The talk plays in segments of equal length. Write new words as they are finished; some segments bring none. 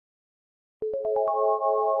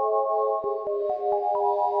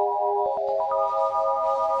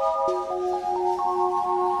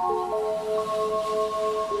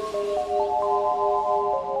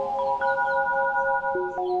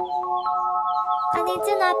I need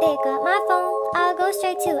to not pick up my phone. I'll go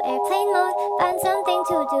straight to airplane mode. Find something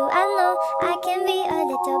to do. I know I can be a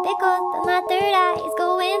little bit cold, but my third eye is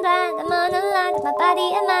going blind. I'm on a line with my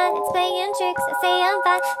body and mind. It's playing tricks. I say I'm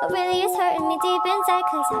fine, but really it's hurting me deep inside.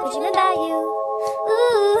 Cause I've been dreaming about you.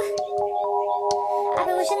 Ooh,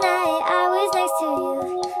 I've been wishing that I was next to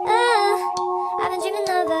you. I've been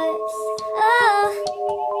dreaming of us.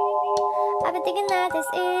 I've been thinking that this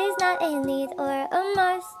is not a need or a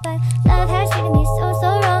must, but love has treated me so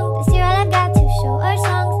wrong. This year all I've got to show are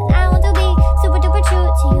songs, and I want to be super duper true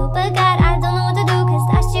to you, but God, I don't know what to do. Cause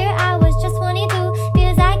last year I was just 22.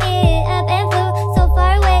 Feels like it up and flew so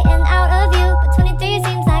far away and out of you, but 23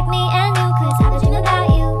 seems like me and you. Cause I've been dreaming about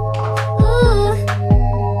you. Ooh,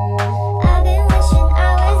 I've been wishing I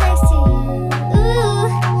was next to you. Ooh,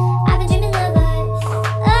 I've been dreaming of us.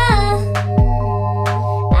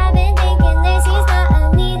 I've been thinking this is not a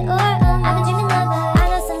need or I've been dreaming of us. I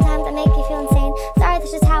know sometimes I make you feel insane. Sorry,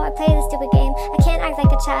 that's just how I play this stupid game. I can't act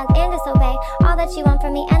like a child and disobey all that you want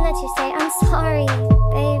from me and that you say. I'm sorry,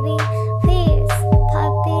 baby, please,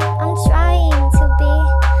 puppy. I'm trying to be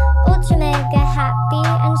ultra mega happy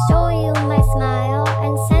and show you my smile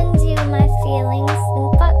and send you my feelings. And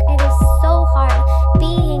fuck, it is so hard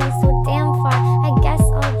being so damn far. I guess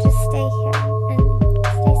I'll just stay here and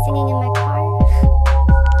stay singing in my car.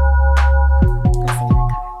 I'll sing in my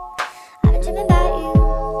car. I've been dreaming about you.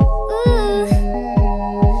 Ooh,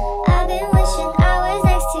 I've been wishing I was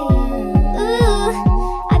next to you. Ooh,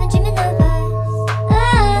 I've been dreaming of us.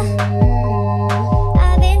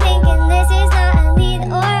 I've been thinking this is not a need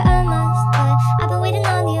or a must, but I've been waiting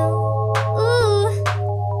on you. Ooh,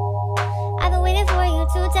 I've been waiting for you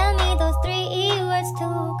to tell me those 3 words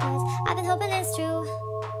too. Cause I've been hoping it's true.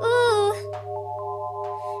 Ooh,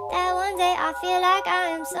 that one day I feel like I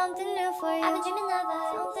am something new for you. I've been dreaming of us.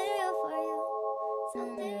 Something real for you.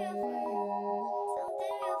 Something real for you.